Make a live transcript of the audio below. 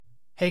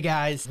Hey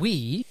guys,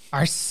 we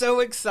are so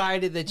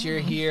excited that you're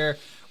here.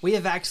 We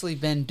have actually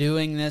been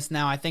doing this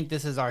now. I think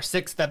this is our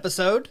 6th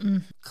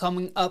episode,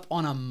 coming up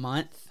on a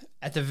month.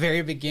 At the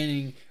very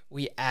beginning,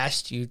 we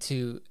asked you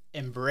to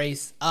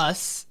embrace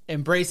us,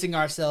 embracing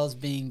ourselves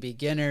being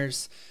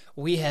beginners.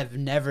 We have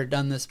never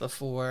done this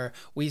before.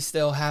 We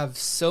still have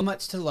so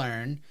much to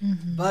learn,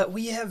 but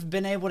we have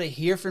been able to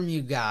hear from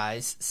you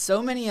guys.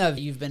 So many of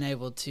you have been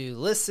able to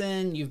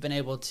listen. You've been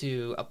able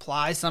to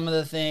apply some of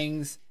the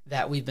things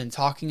that we've been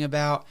talking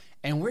about,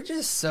 and we're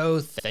just so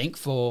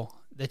thankful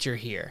that you're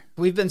here.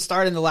 We've been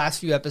starting the last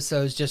few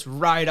episodes just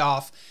right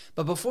off,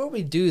 but before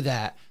we do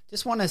that,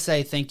 just want to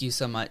say thank you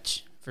so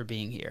much for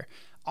being here.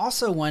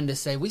 Also wanted to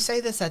say, we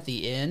say this at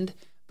the end,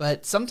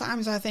 but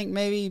sometimes I think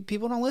maybe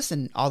people don't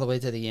listen all the way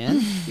to the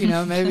end. You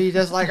know, maybe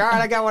just like, all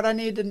right, I got what I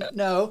need to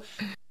know.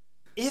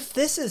 If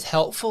this is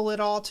helpful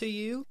at all to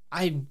you,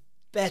 I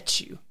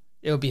bet you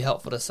it will be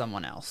helpful to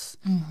someone else.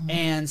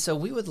 And so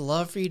we would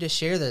love for you to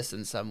share this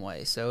in some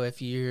way. So if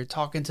you're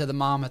talking to the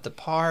mom at the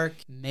park,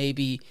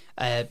 maybe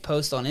a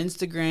post on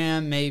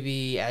Instagram,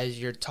 maybe as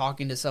you're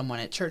talking to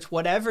someone at church,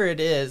 whatever it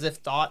is, if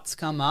thoughts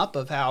come up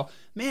of how,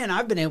 man,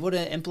 I've been able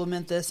to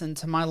implement this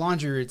into my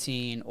laundry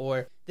routine,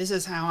 or this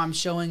is how I'm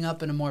showing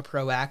up in a more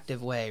proactive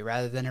way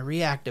rather than a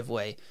reactive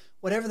way.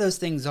 Whatever those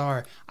things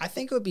are, I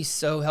think it would be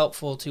so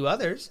helpful to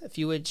others if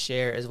you would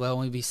share as well,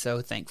 and we'd be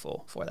so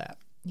thankful for that.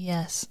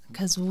 Yes,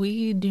 because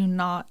we do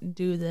not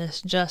do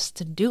this just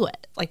to do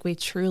it. Like, we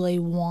truly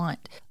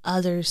want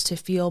others to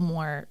feel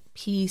more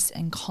peace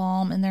and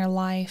calm in their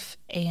life,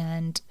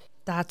 and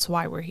that's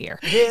why we're here.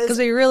 Because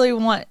we really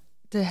want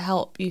to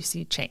help you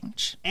see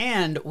change.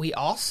 And we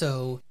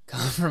also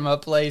come from a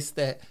place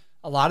that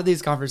a lot of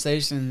these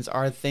conversations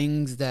are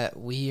things that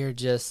we are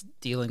just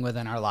dealing with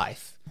in our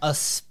life,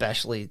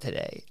 especially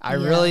today. I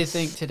really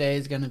think today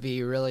is going to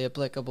be really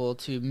applicable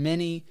to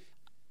many.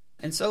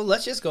 And so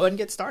let's just go ahead and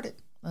get started.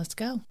 Let's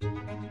go.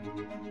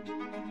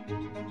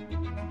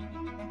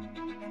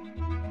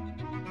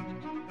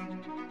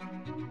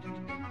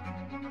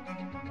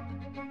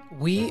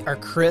 We are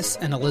Chris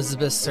and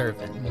Elizabeth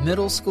Servin,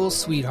 middle school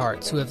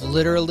sweethearts who have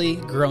literally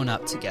grown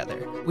up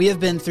together. We have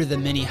been through the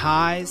many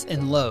highs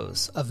and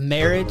lows of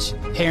marriage,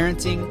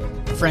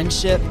 parenting,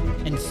 friendship,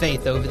 and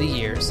faith over the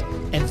years.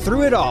 And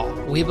through it all,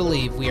 we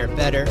believe we are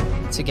better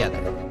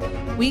together.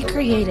 We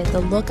created the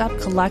Look Up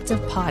Collective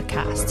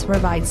podcast to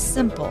provide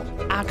simple,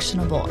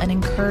 actionable, and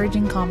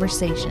encouraging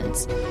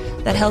conversations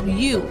that help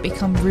you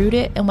become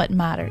rooted in what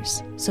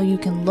matters so you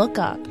can look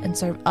up and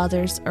serve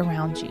others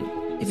around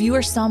you. If you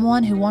are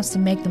someone who wants to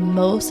make the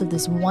most of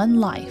this one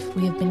life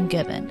we have been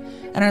given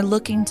and are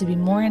looking to be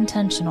more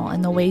intentional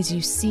in the ways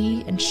you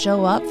see and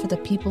show up for the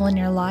people in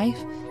your life,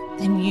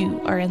 then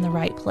you are in the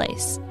right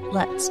place.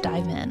 Let's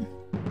dive in.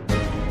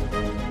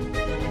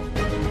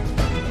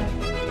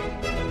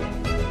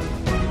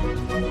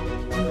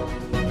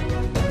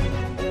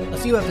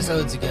 A few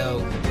episodes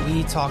ago,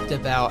 we talked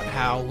about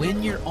how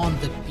when you're on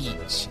the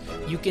beach,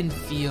 you can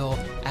feel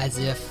as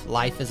if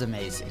life is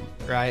amazing,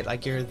 right?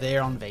 Like you're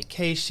there on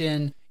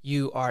vacation,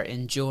 you are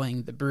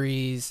enjoying the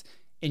breeze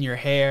in your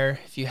hair,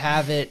 if you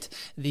have it,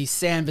 the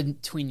sand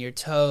between your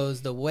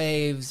toes, the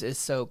waves is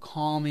so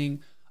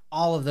calming,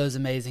 all of those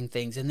amazing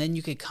things. And then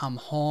you could come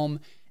home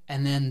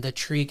and then the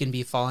tree can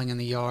be falling in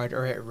the yard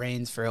or it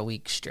rains for a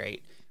week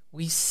straight.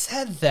 We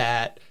said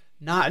that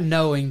not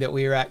knowing that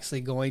we were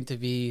actually going to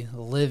be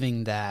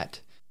living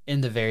that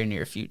in the very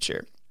near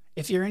future.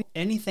 If you're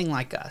anything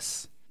like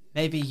us,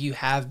 maybe you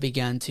have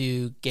begun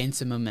to gain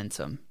some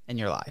momentum in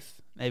your life,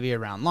 maybe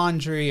around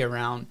laundry,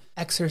 around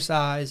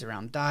exercise,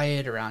 around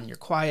diet, around your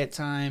quiet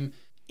time,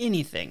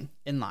 anything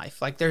in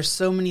life. Like there's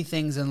so many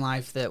things in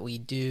life that we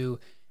do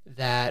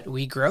that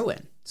we grow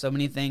in, so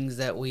many things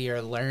that we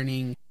are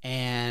learning.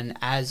 And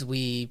as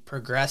we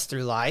progress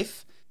through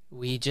life,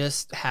 we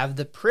just have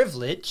the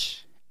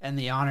privilege and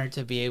the honor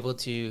to be able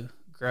to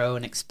grow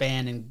and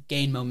expand and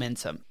gain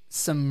momentum.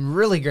 Some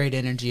really great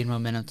energy and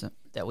momentum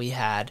that we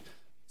had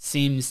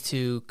seems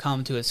to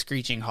come to a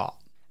screeching halt.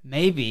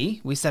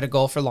 Maybe we set a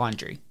goal for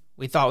laundry.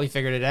 We thought we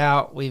figured it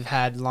out. We've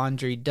had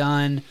laundry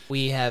done.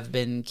 We have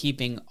been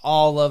keeping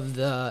all of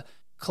the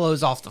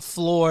clothes off the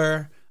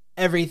floor.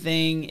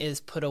 Everything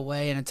is put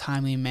away in a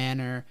timely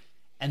manner.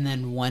 And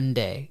then one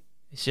day,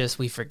 it's just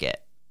we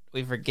forget.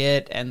 We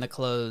forget and the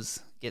clothes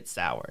get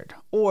soured.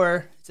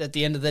 Or it's at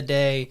the end of the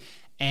day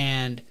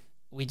and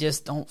we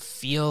just don't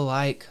feel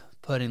like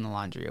putting the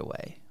laundry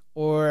away.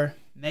 Or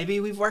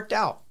maybe we've worked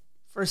out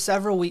for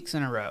several weeks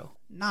in a row.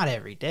 Not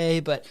every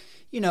day, but,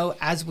 you know,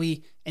 as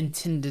we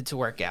intended to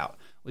work out.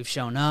 We've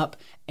shown up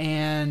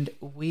and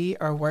we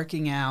are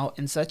working out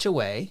in such a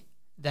way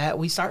that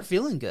we start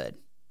feeling good.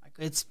 Like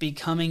it's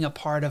becoming a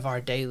part of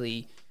our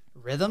daily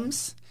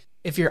rhythms.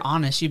 If you're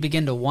honest, you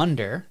begin to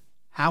wonder,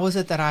 how is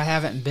it that I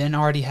haven't been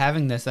already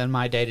having this in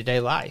my day-to-day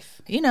life?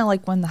 You know,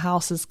 like when the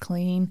house is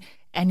clean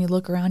and you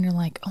look around, you're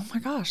like, oh my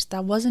gosh,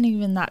 that wasn't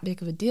even that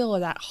big of a deal or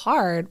that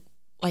hard.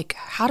 Like,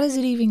 how does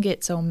it even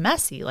get so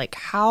messy? Like,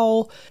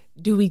 how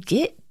do we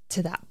get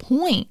to that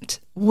point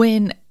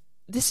when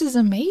this is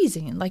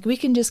amazing? Like, we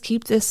can just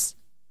keep this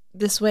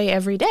this way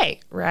every day,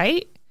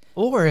 right?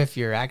 Or if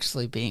you're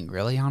actually being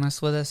really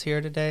honest with us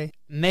here today,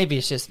 maybe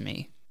it's just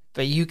me,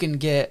 but you can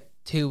get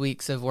 2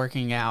 weeks of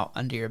working out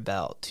under your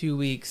belt, 2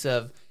 weeks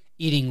of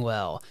eating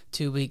well,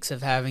 2 weeks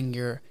of having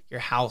your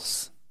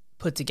house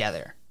put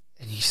together,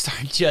 and you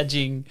start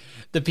judging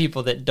the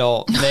people that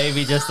don't,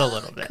 maybe just a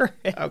little bit.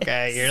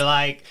 Okay, you're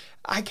like,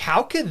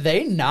 how could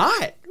they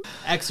not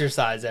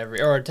exercise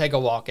or take a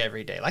walk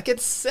every day? Like,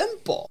 it's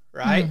simple,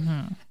 right?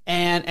 Mm-hmm.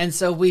 And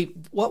so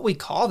what we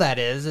call that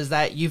is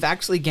that you've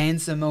actually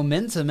gained some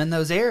momentum in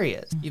those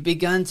areas. Mm-hmm. You've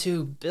begun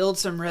to build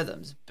some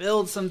rhythms,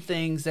 build some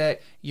things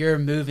that you're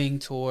moving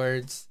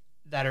towards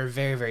that are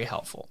very, very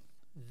helpful.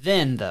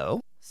 Then,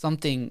 though,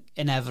 something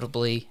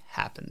inevitably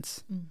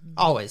happens. Mm-hmm.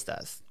 Always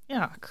does.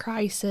 Yeah,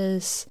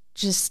 crisis,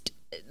 just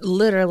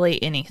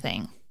literally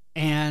anything.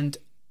 And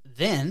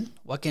then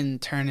what can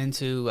turn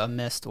into a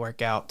missed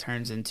workout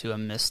turns into a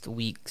missed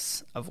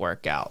weeks of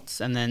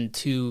workouts, and then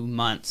 2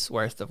 months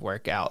worth of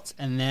workouts.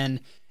 And then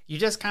you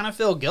just kind of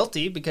feel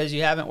guilty because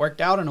you haven't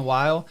worked out in a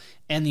while.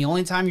 And the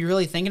only time you're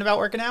really thinking about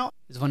working out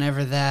is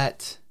whenever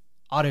that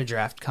auto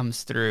draft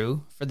comes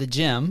through for the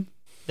gym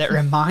that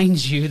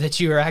reminds you that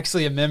you are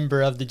actually a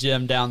member of the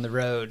gym down the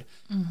road.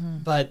 Mm-hmm.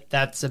 But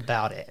that's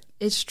about it.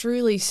 It's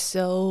truly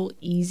so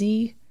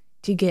easy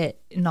to get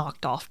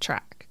knocked off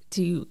track,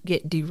 to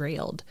get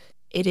derailed.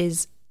 It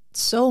is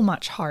so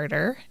much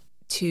harder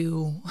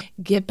to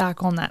get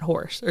back on that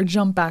horse or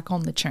jump back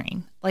on the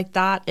train. Like,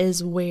 that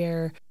is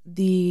where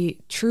the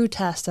true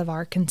test of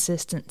our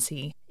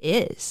consistency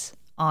is,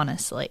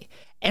 honestly.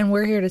 And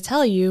we're here to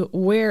tell you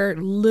we're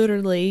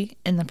literally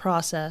in the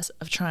process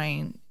of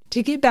trying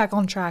to get back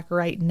on track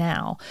right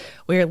now.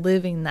 We're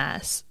living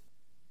this.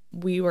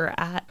 We were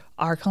at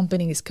our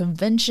company's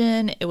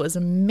convention. It was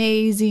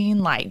amazing.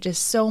 Like,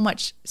 just so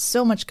much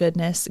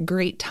goodness,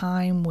 great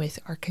time with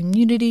our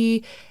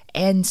community,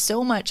 and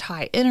so much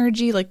high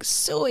energy, like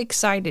so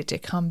excited to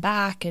come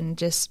back and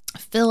just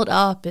filled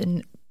up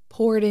and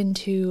poured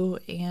into,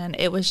 and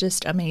it was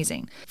just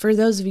amazing. For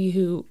those of you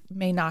who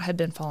may not have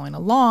been following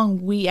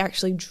along, we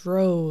actually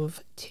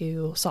drove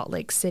to Salt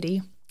Lake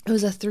City. It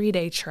was a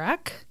 3-day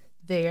trek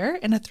there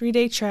and a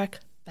 3-day trek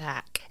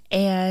back.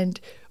 And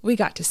we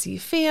got to see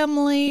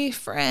family,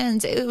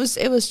 friends. It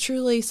was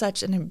truly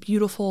such a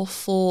beautiful,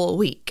 full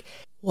week.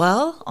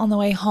 Well, on the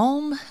way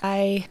home,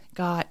 I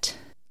got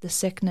the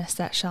sickness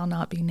that shall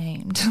not be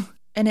named.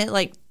 And it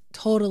like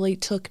totally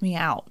took me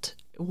out,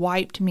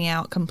 wiped me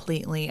out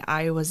completely.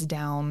 I was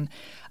down.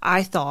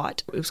 I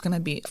thought it was going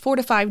to be 4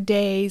 to 5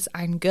 days.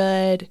 I'm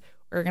good.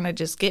 We're going to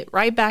just get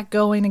right back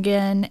going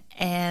again.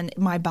 And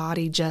my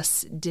body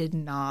just did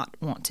not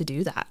want to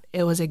do that.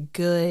 It was a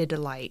good,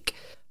 like,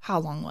 how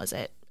long was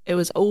it? It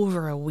was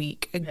over a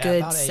week,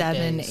 good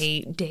 7,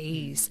 8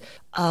 days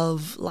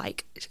of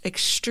like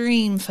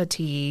extreme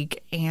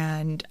fatigue.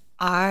 And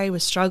I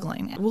was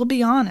struggling. We'll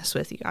be honest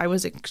with you. I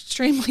was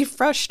extremely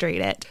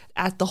frustrated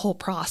at the whole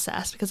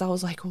process because I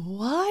was like,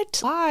 what?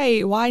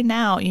 Why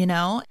now? You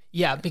know?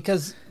 Yeah,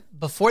 because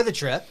before the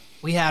trip,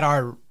 we had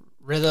our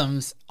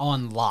rhythms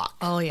on lock.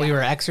 Oh, yeah. We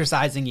were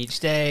exercising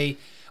each day.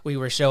 We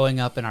were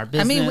showing up in our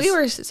business. I mean, we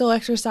were still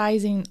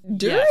exercising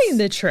during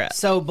the trip.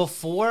 So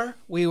before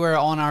we were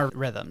on our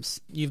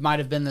rhythms, you might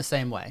have been the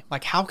same way.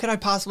 Like, how could I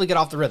possibly get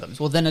off the rhythms?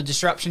 Well, then a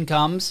disruption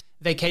comes.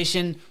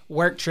 Vacation,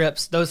 work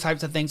trips, those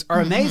types of things are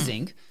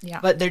amazing.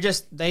 Yeah. But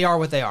they are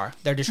what they are.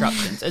 They're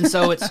disruptions. And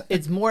so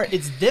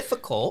it's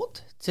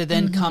difficult to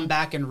then come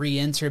back and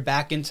re-enter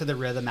back into the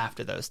rhythm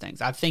after those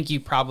things. I think you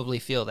probably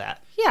feel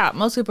that. Yeah,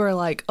 most people are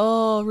like,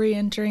 oh,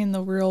 re-entering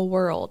the real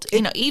world.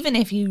 Even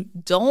if you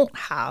don't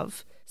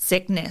have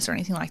sickness or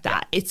anything like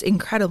that, it's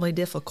incredibly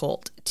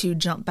difficult to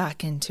jump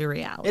back into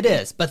reality. It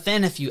is. But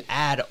then if you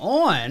add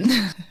on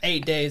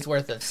 8 days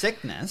worth of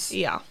sickness,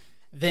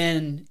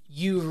 then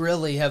you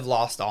really have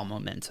lost all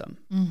momentum.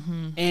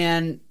 Mm-hmm.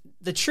 And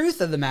the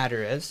truth of the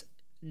matter is,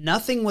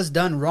 nothing was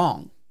done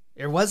wrong.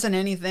 There wasn't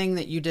anything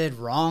that you did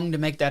wrong to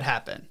make that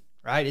happen,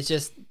 right? It's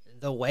just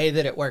the way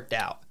that it worked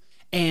out.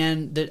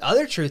 And the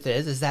other truth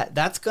is that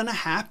that's going to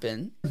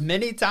happen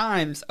many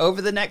times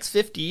over the next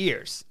 50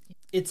 years.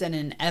 It's an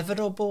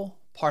inevitable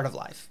part of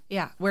life.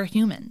 Yeah, we're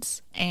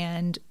humans,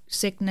 and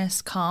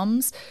sickness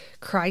comes,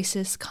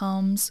 crisis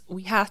comes.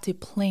 We have to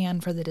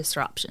plan for the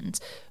disruptions.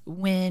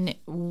 When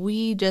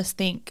we just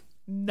think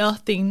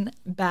nothing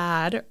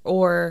bad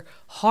or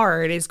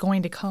hard is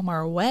going to come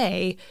our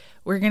way,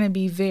 we're going to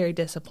be very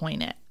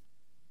disappointed,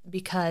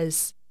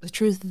 because the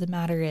truth of the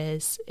matter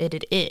is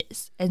it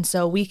is. And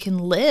so we can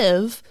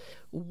live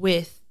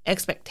with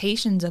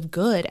expectations of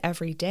good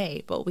every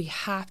day, but we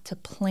have to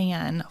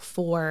plan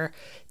for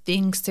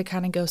things to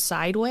kind of go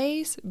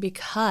sideways,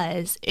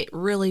 because it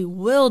really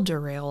will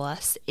derail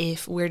us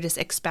if we're just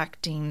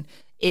expecting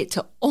it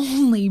to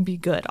only be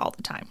good all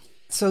the time.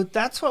 So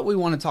that's what we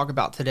want to talk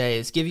about today,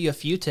 is give you a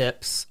few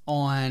tips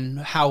on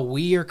how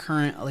we are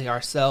currently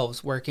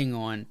ourselves working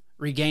on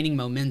regaining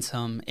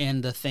momentum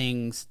in the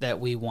things that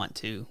we want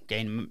to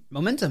gain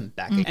momentum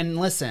back in. And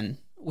listen,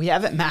 We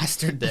haven't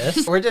mastered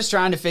this. We're just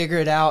trying to figure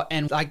it out.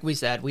 And like we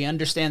said, we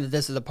understand that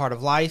this is a part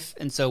of life.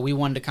 And so we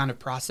wanted to kind of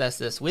process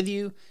this with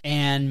you.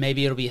 And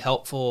maybe it'll be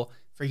helpful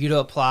for you to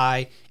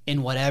apply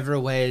in whatever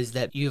ways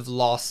that you've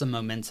lost some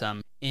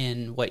momentum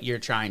in what you're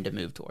trying to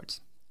move towards.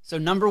 So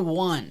number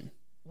one,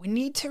 we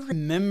need to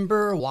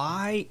remember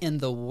why in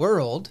the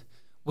world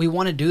we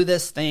want to do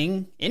this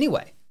thing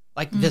anyway.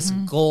 Like this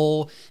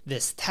goal,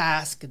 this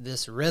task,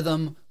 this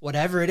rhythm,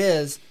 whatever it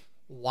is,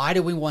 why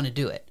do we want to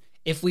do it?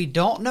 If we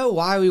don't know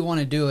why we want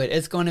to do it,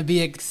 it's going to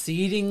be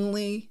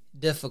exceedingly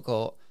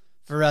difficult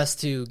for us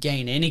to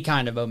gain any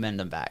kind of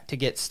momentum back, to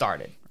get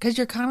started. Because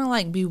you're kind of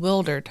like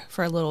bewildered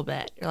for a little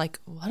bit. You're like,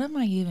 what am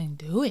I even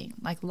doing?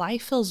 Like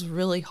life feels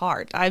really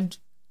hard. I've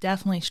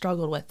definitely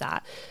struggled with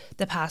that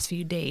the past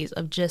few days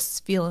of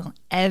just feeling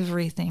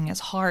everything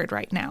is hard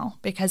right now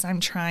because I'm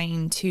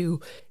trying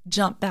to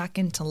jump back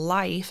into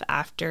life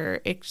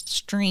after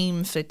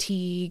extreme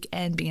fatigue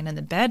and being in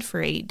the bed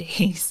for 8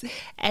 days.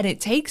 And it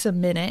takes a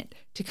minute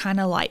to kind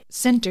of like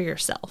center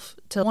yourself,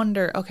 to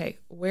wonder, okay,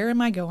 where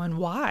am I going?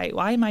 Why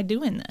am I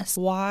doing this?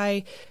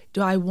 Why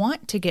do I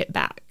want to get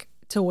back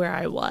to where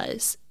I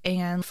was?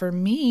 And for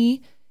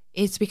me,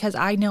 it's because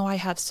I know I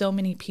have so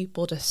many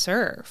people to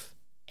serve.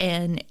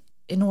 And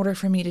in order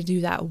for me to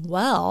do that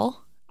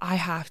well, I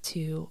have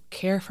to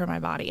care for my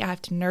body. I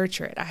have to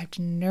nurture it. I have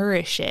to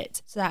nourish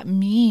it. So that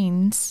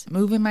means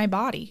moving my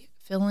body,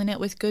 filling it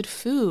with good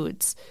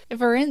foods. And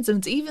for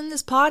instance, even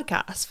this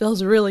podcast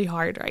feels really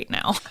hard right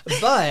now.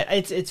 But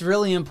it's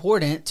really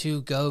important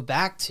to go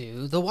back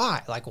to the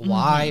why. Like,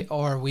 why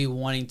are we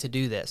wanting to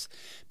do this?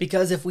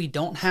 Because if we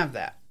don't have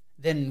that,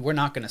 then we're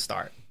not going to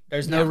start.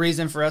 There's no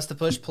reason for us to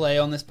push play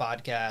on this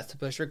podcast, to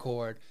push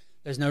record.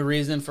 There's no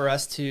reason for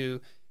us to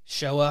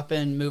show up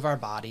and move our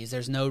bodies.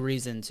 There's no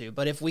reason to.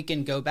 But if we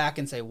can go back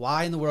and say,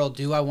 why in the world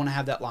do I want to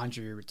have that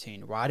laundry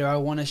routine? Why do I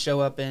want to show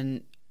up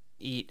and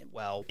eat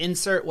well?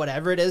 Insert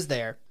whatever it is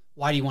there.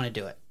 Why do you want to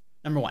do it?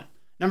 Number one.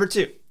 Number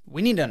two,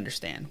 we need to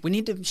understand. We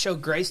need to show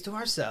grace to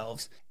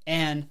ourselves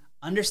and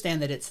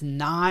understand that it's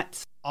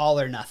not all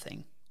or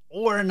nothing.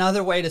 Or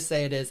another way to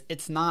say it is,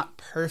 it's not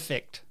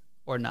perfect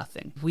or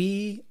nothing.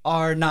 We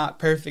are not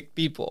perfect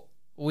people.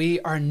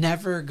 We are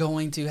never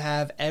going to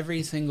have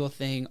every single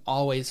thing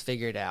always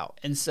figured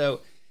out. And so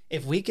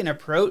if we can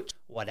approach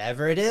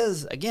whatever it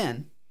is,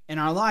 again, in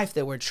our life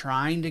that we're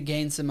trying to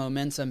gain some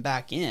momentum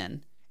back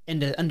in,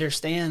 and to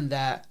understand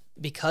that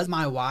because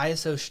my why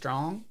is so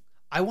strong,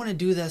 I want to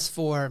do this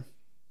for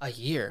a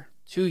year,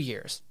 2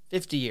 years,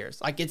 50 years.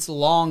 Like it's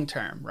long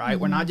term, right?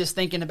 We're not just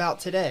thinking about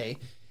today.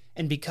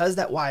 And because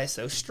that why is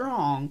so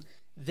strong,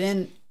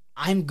 then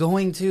I'm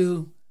going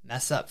to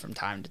mess up from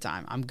time to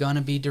time. I'm going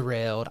to be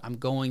derailed. I'm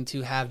going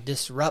to have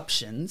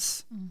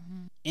disruptions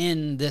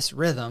in this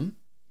rhythm,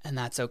 and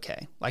that's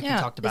okay. Like you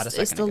talked about a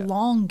second ago. It's the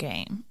long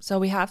game. So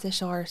we have to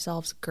show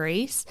ourselves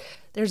grace.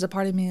 There's a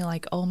part of me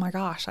like, oh my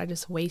gosh, I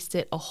just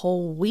wasted a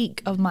whole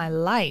week of my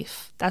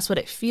life. That's what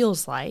it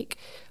feels like.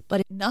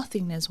 But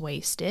nothing is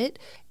wasted,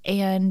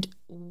 and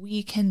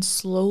we can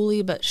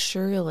slowly but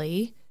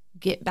surely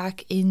get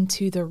back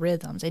into the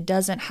rhythms. It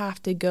doesn't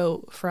have to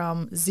go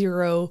from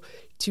 0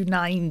 to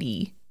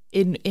 90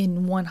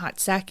 in one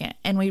hot second.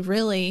 And we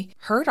really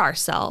hurt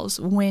ourselves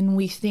when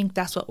we think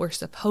that's what we're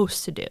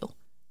supposed to do,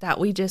 that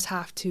we just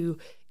have to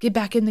get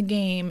back in the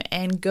game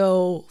and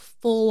go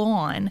full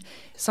on.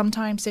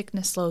 Sometimes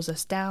sickness slows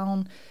us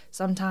down.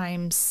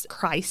 Sometimes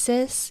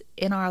crisis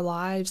in our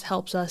lives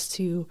helps us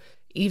to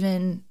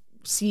even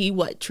see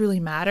what truly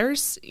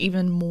matters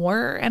even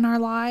more in our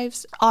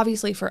lives.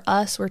 Obviously for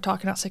us, we're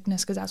talking about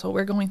sickness because that's what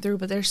we're going through,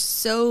 but there's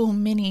so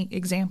many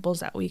examples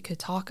that we could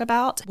talk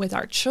about with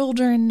our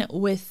children,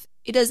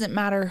 it doesn't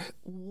matter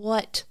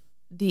what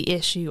the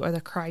issue or the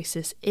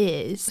crisis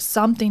is,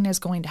 something is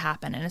going to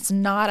happen. And it's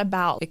not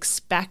about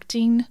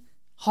expecting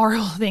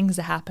horrible things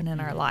to happen in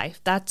our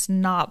life. That's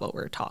not what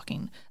we're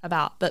talking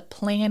about. But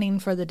planning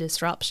for the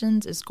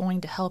disruptions is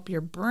going to help your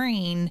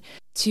brain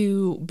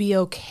to be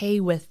okay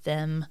with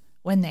them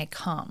when they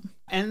come.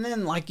 And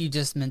then, like you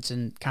just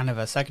mentioned kind of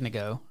a second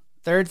ago,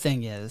 third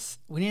thing is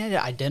we need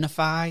to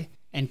identify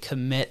and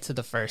commit to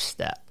the first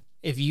step.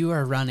 If you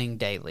are running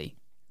daily,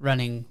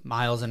 running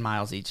miles and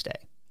miles each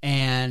day,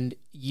 and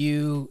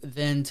you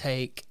then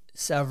take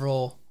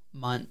several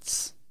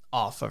months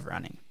off of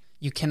running,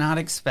 you cannot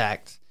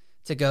expect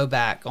to go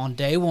back on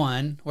day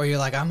one where you're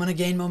like, I'm going to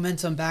gain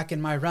momentum back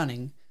in my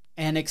running,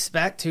 and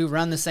expect to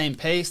run the same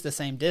pace, the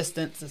same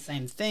distance, the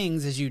same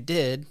things as you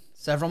did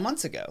several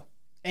months ago.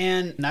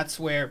 And that's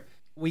where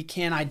we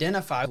can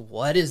identify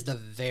what is the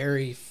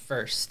very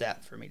first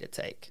step for me to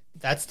take.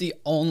 That's the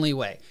only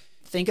way.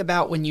 Think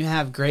about when you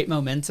have great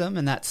momentum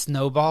and that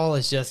snowball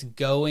is just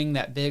going,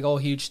 that big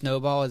old huge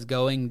snowball is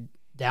going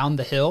down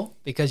the hill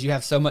because you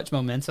have so much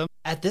momentum.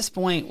 At this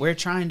point, we're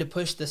trying to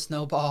push the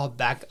snowball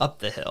back up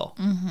the hill.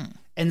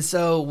 And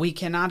so we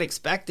cannot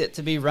expect it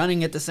to be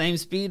running at the same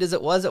speed as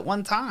it was at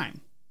one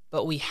time.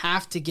 But we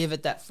have to give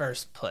it that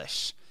first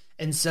push.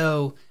 And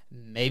so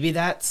maybe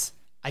that's,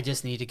 I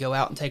just need to go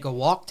out and take a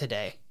walk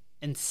today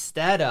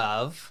instead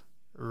of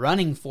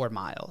running 4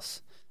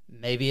 miles.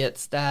 Maybe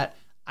it's that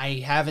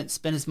I haven't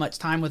spent as much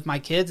time with my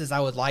kids as I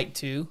would like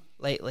to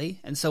lately.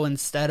 And so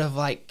instead of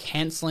like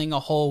canceling a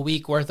whole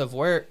week worth of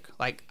work,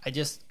 like I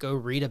just go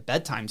read a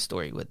bedtime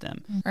story with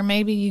them. Or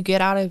maybe you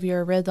get out of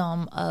your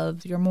rhythm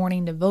of your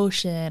morning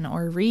devotion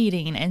or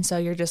reading. And so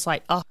you're just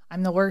like, oh,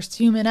 I'm the worst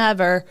human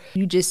ever.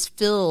 You just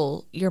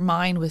fill your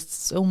mind with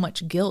so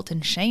much guilt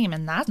and shame.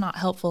 And that's not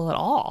helpful at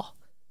all.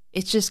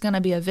 It's just going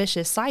to be a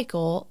vicious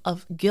cycle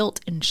of guilt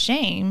and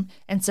shame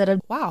instead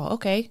of, wow,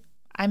 okay,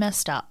 I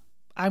messed up.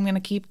 I'm going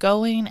to keep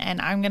going and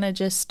I'm going to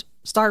just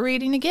start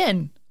reading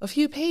again a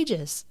few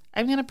pages.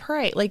 I'm going to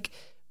pray. Like,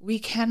 we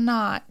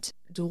cannot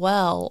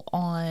dwell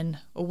on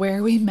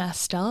where we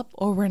messed up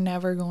or we're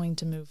never going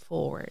to move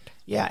forward.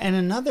 Yeah. And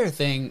another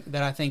thing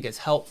that I think is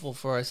helpful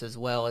for us as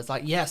well is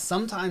like, yes,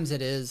 sometimes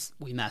it is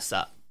we mess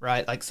up,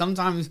 right? Like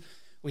sometimes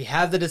we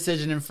have the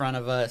decision in front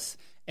of us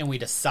and we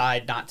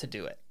decide not to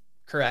do it.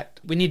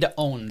 Correct. We need to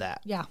own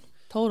that. Yeah,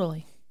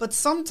 totally. But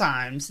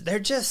sometimes they're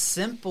just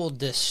simple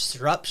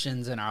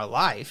disruptions in our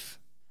life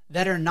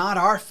that are not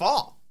our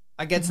fault.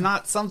 Like it's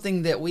not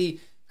something that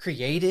we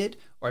created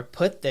or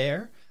put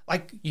there.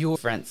 Like you,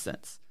 for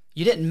instance,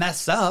 you didn't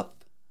mess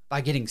up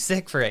by getting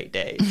sick for 8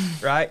 days,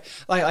 right?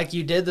 Like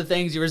you did the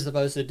things you were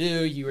supposed to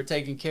do. You were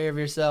taking care of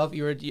yourself.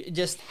 It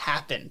just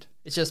happened.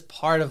 It's just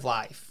part of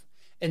life.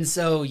 And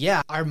so,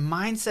 yeah, our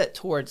mindset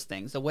towards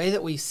things, the way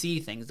that we see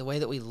things, the way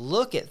that we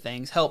look at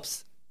things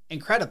helps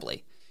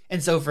incredibly.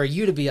 And so for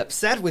you to be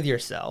upset with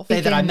yourself,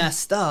 say that I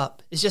messed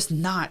up, is just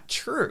not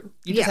true.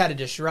 You just had a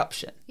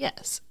disruption.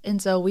 Yes.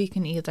 And so we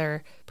can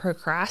either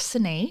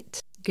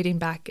procrastinate getting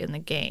back in the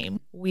game.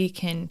 We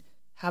can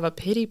have a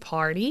pity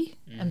party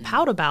and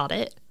pout about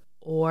it,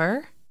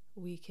 or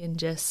we can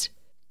just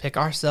pick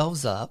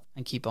ourselves up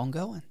and keep on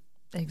going.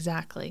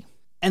 Exactly.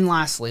 And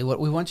lastly, what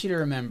we want you to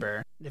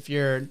remember, if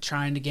you're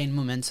trying to gain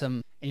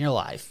momentum in your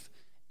life,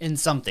 in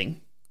something,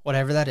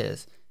 whatever that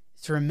is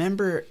to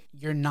remember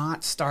you're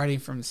not starting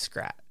from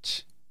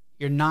scratch.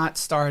 You're not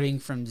starting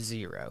from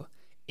zero.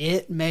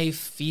 It may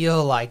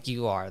feel like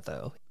you are,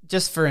 though.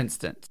 Just for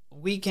instance,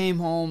 we came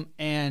home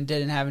and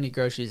didn't have any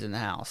groceries in the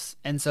house.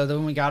 And so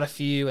then we got a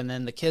few, and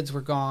then the kids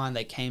were gone.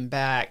 They came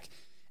back.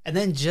 And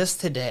then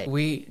just today,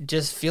 we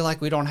just feel like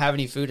we don't have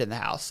any food in the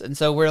house. And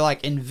so we're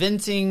like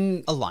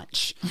inventing a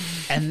lunch.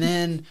 And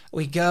then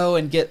we go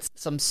and get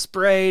some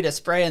spray to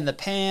spray in the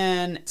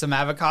pan, some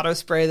avocado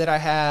spray that I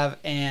have,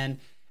 and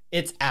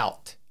it's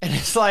out. And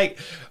it's like,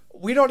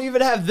 we don't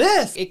even have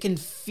this. It can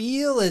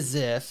feel as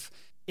if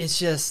it's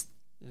just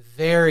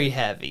very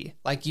heavy,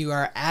 like you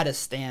are at a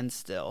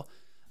standstill.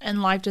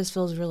 And life just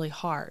feels really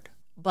hard.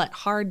 But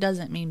hard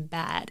doesn't mean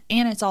bad.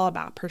 And it's all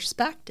about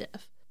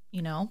perspective.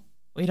 You know,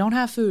 we don't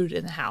have food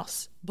in the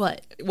house,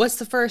 but what's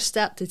the first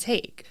step to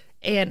take?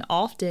 And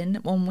often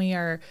when we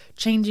are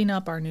changing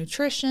up our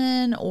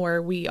nutrition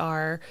or we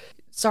are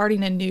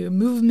starting a new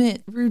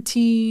movement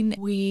routine,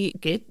 we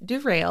get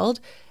derailed.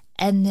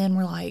 And then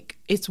we're like,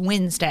 it's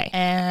Wednesday.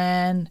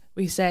 And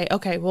we say,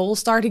 okay, well, we'll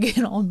start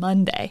again on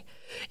Monday.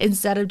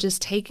 Instead of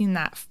just taking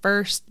that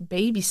first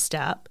baby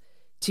step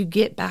to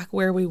get back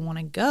where we want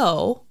to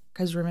go.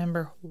 Because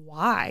remember,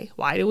 why?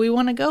 Why do we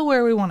want to go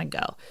where we want to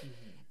go?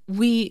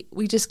 We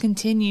just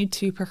continue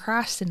to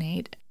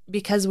procrastinate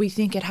because we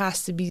think it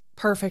has to be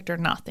perfect or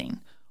nothing.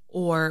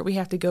 Or we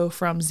have to go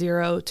from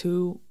 0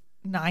 to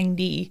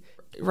 90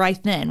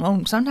 right then.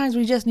 Well, sometimes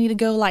we just need to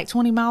go like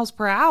 20 miles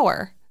per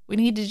hour. We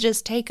need to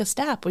just take a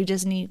step. We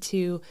just need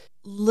to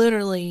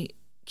literally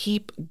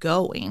keep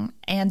going.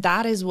 And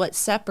that is what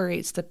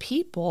separates the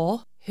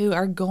people who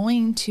are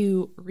going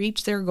to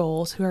reach their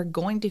goals, who are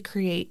going to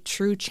create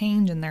true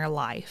change in their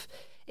life,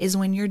 is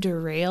when you're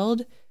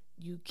derailed,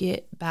 you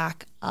get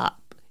back up.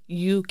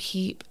 You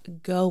keep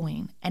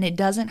going. And it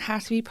doesn't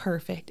have to be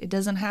perfect. It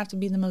doesn't have to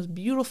be the most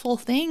beautiful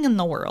thing in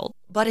the world.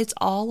 But it's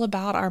all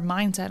about our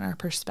mindset and our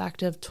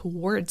perspective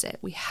towards it.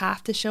 We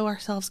have to show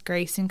ourselves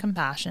grace and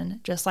compassion,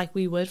 just like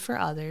we would for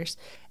others.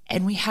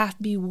 And we have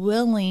to be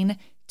willing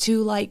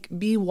to like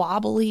be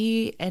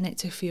wobbly and it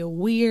to feel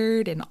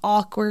weird and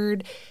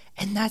awkward.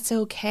 And that's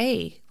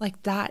okay.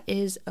 Like that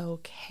is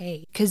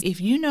okay. Because if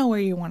you know where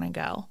you want to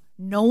go,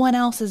 no one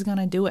else is going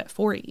to do it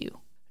for you.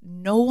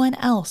 No one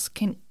else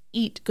can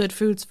eat good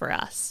foods for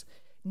us.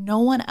 No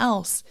one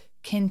else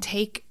can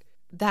take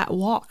that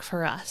walk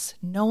for us.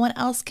 No one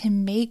else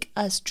can make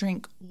us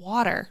drink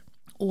water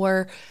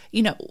or,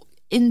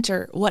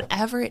 enter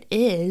whatever it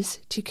is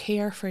to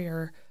care for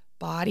your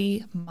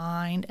body,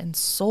 mind, and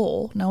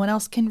soul. No one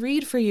else can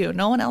read for you.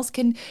 No one else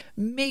can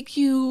make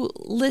you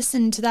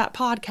listen to that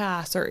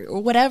podcast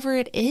or whatever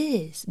it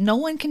is. No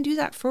one can do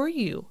that for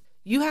you.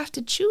 You have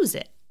to choose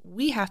it.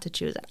 We have to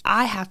choose it.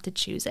 I have to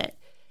choose it.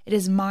 It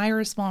is my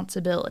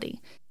responsibility.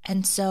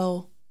 And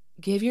so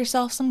give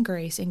yourself some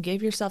grace and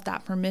give yourself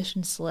that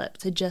permission slip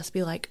to just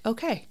be like,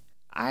 okay,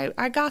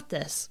 I got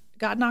this.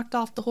 Got knocked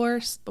off the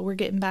horse, but we're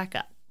getting back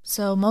up.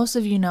 So most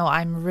of you know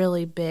I'm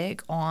really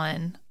big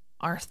on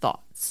our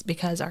thoughts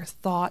because our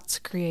thoughts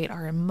create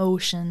our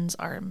emotions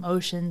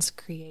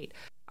create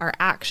our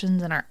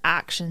actions, and our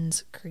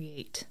actions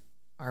create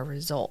our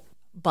result.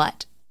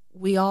 But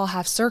we all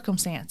have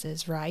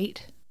circumstances,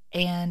 right?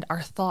 And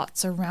our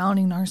thoughts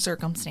surrounding our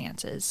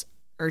circumstances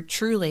are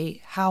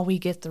truly how we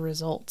get the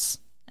results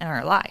in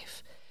our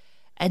life.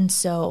 And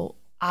so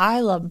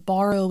I love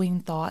borrowing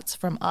thoughts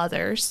from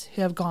others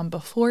who have gone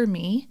before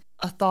me.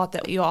 A thought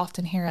that you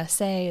often hear us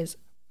say is,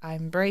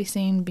 I'm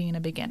embracing being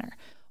a beginner.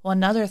 Well,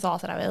 another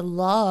thought that I would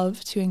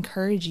love to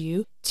encourage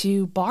you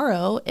to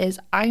borrow is,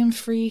 I am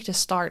free to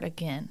start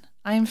again.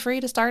 I am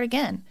free to start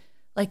again.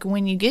 Like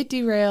when you get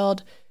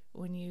derailed,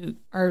 when you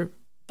are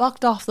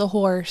bucked off the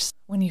horse,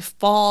 when you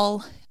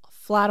fall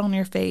flat on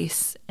your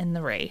face in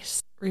the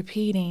race,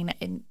 repeating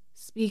and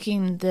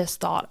speaking this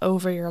thought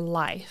over your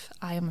life,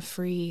 I am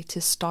free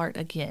to start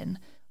again,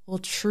 will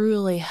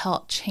truly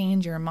help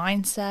change your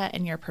mindset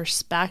and your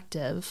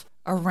perspective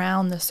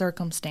around the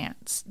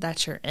circumstance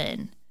that you're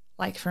in.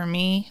 Like for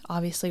me,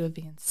 obviously with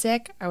being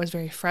sick, I was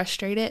very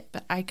frustrated,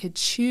 but I could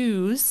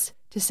choose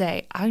to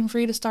say, I'm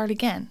free to start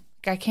again.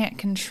 Like I can't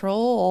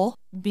control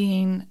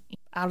being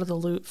out of the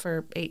loop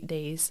for 8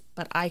 days,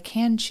 but I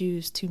can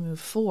choose to move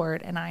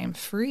forward and I am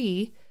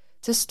free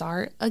to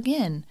start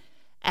again.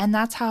 And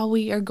that's how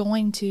we are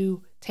going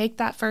to take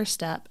that first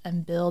step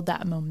and build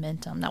that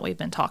momentum that we've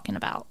been talking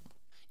about.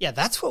 Yeah,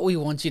 that's what we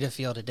want you to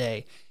feel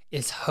today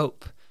is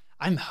hope.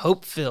 I'm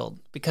hope-filled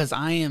because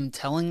I am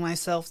telling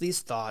myself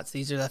these thoughts.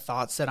 These are the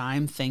thoughts that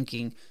I'm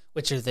thinking,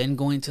 which are then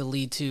going to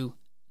lead to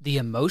the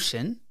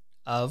emotion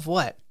of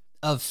what?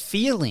 Of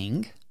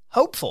feeling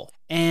hopeful.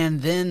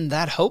 And then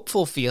that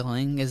hopeful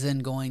feeling is then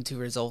going to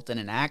result in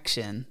an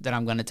action that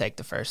I'm going to take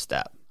the first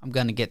step. I'm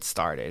going to get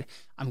started.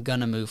 I'm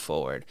going to move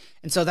forward.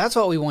 And so that's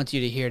what we want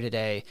you to hear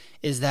today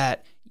is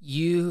that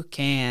you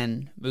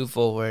can move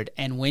forward.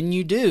 And when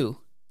you do,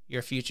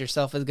 your future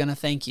self is going to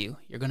thank you.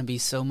 You're going to be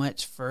so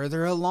much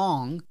further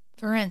along.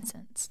 For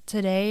instance,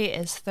 today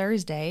is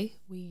Thursday.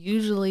 We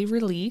usually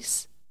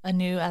release a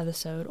new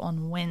episode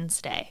on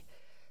Wednesday.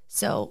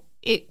 So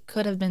it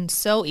could have been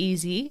so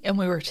easy, and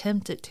we were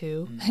tempted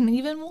to, and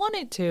even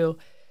wanted to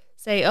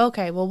say,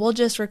 okay, well, we'll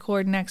just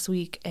record next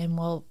week and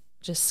we'll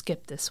just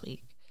skip this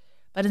week.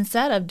 But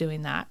instead of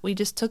doing that, we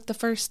just took the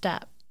first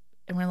step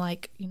and we're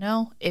like,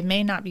 it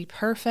may not be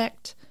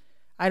perfect.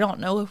 I don't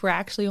know if we're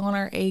actually on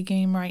our A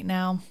game right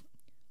now,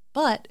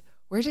 but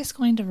we're just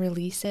going to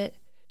release it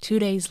 2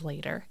 days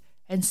later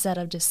instead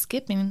of just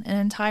skipping an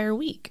entire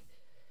week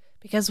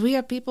because we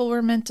are people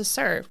we're meant to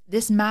serve.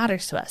 This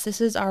matters to us. This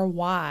is our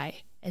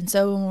why. And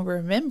so when we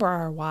remember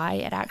our why,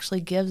 it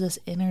actually gives us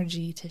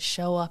energy to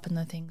show up in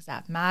the things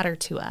that matter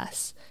to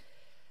us.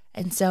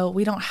 And so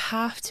we don't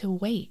have to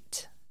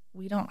wait.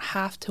 We don't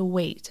have to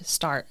wait to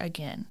start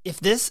again. If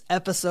this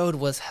episode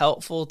was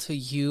helpful to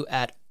you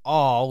at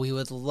all, we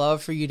would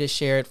love for you to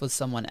share it with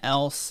someone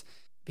else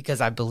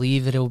because I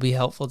believe that it will be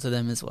helpful to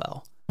them as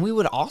well. We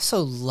would also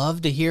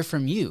love to hear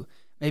from you.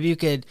 Maybe you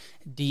could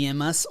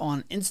DM us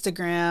on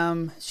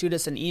Instagram, shoot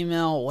us an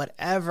email,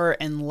 whatever,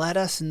 and let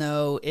us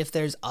know if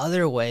there's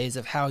other ways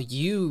of how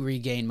you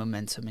regain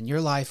momentum in your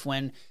life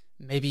when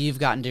maybe you've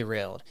gotten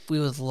derailed. We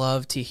would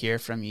love to hear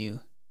from you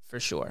for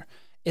sure.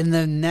 In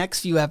the next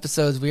few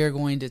episodes, we are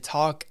going to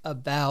talk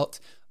about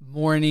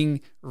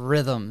morning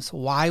rhythms,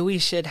 why we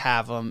should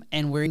have them,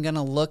 and we're going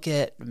to look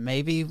at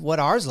maybe what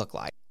ours look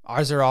like.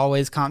 Ours are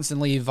always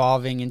constantly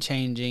evolving and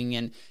changing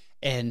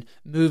and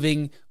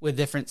moving with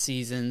different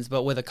seasons,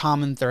 but with a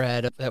common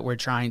thread that we're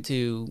trying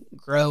to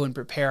grow and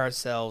prepare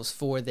ourselves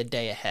for the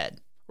day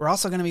ahead. We're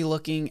also going to be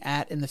looking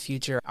at, in the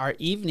future, our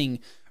evening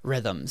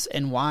rhythms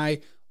and why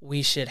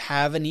we should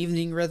have an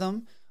evening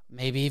rhythm,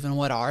 maybe even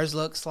what ours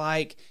looks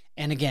like.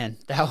 And again,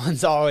 that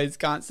one's always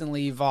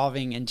constantly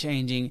evolving and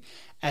changing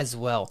as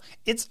well.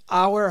 It's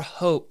our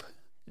hope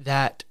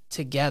that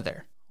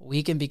together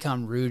we can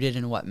become rooted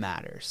in what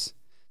matters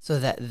so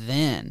that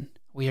then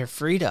we are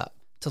freed up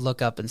to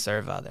look up and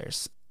serve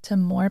others. To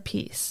more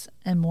peace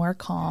and more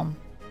calm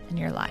in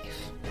your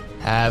life.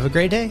 Have a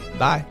great day.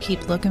 Bye.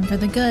 Keep looking for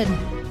the good.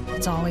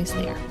 It's always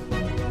there.